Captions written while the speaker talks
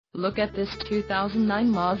Look at this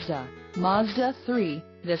 2009 Mazda 3.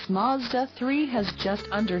 This Mazda 3 has just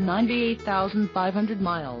under 98,500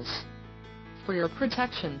 miles. For your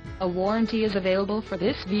protection, a warranty is available for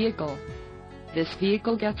this vehicle. This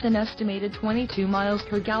vehicle gets an estimated 22 miles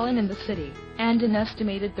per gallon in the city, and an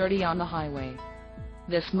estimated 30 on the highway.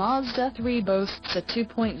 This Mazda 3 boasts a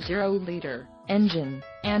 2.0-liter engine,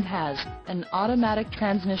 and has an automatic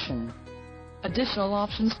transmission. Additional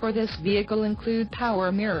options for this vehicle include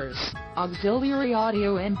power mirrors, auxiliary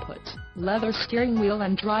audio input, leather steering wheel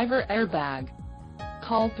and driver airbag.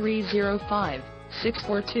 Call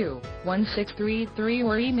 305-642-1633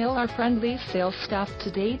 or email our friendly sales staff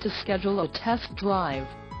today to schedule a test drive.